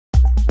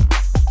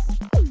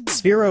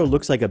Sphero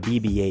looks like a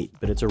BB-8,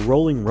 but it's a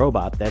rolling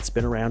robot that's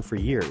been around for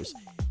years.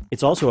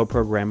 It's also a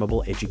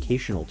programmable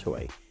educational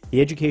toy.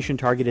 The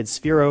education-targeted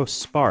Sphero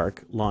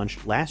SPRK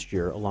launched last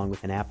year along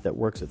with an app that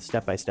works with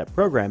step-by-step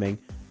programming,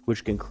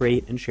 which can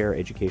create and share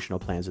educational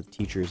plans with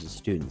teachers and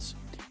students.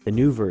 The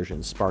new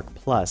version, SPRK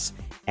Plus,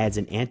 adds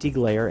an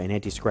anti-glare and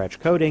anti-scratch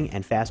coating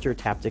and faster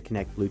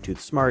tap-to-connect Bluetooth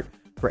Smart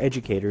for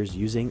educators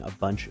using a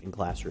bunch in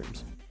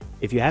classrooms.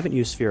 If you haven't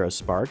used Sphero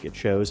SPRK, it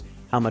shows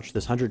how much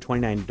this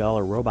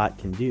 $129 robot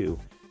can do.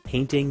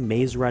 Painting,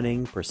 maze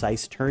running,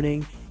 precise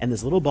turning, and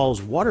this little ball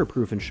is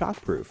waterproof and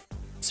shockproof.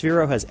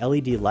 Sphero has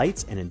LED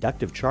lights and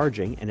inductive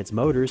charging, and its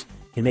motors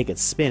can make it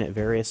spin at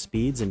various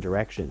speeds and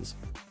directions,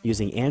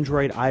 using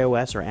Android,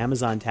 iOS, or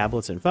Amazon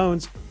tablets and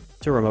phones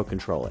to remote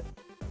control it.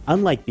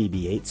 Unlike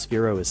BB-8,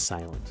 Sphero is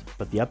silent,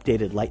 but the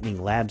updated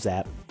Lightning Labs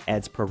app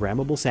adds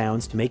programmable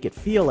sounds to make it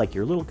feel like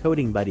your little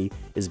coding buddy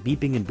is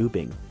beeping and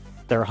booping.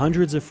 There are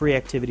hundreds of free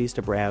activities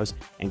to browse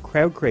and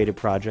crowd-created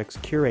projects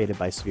curated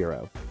by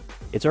Sphero.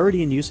 It's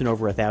already in use in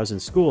over 1,000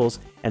 schools,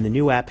 and the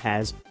new app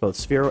has both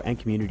Sphero and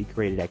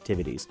community-created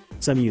activities.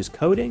 Some use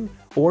coding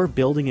or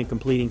building and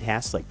completing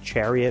tasks like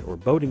chariot or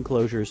boat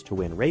enclosures to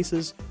win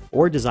races,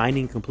 or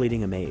designing and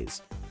completing a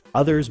maze.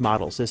 Others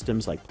model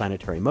systems like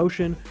planetary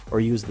motion or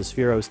use the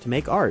Spheros to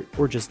make art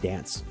or just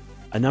dance.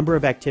 A number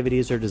of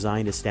activities are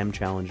designed as STEM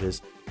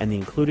challenges, and the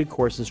included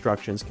course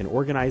instructions can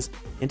organize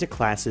into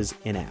classes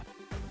in-app.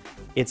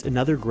 It's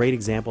another great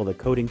example that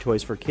coding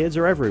toys for kids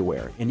are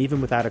everywhere, and even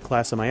without a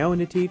class of my own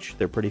to teach,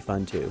 they're pretty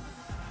fun too.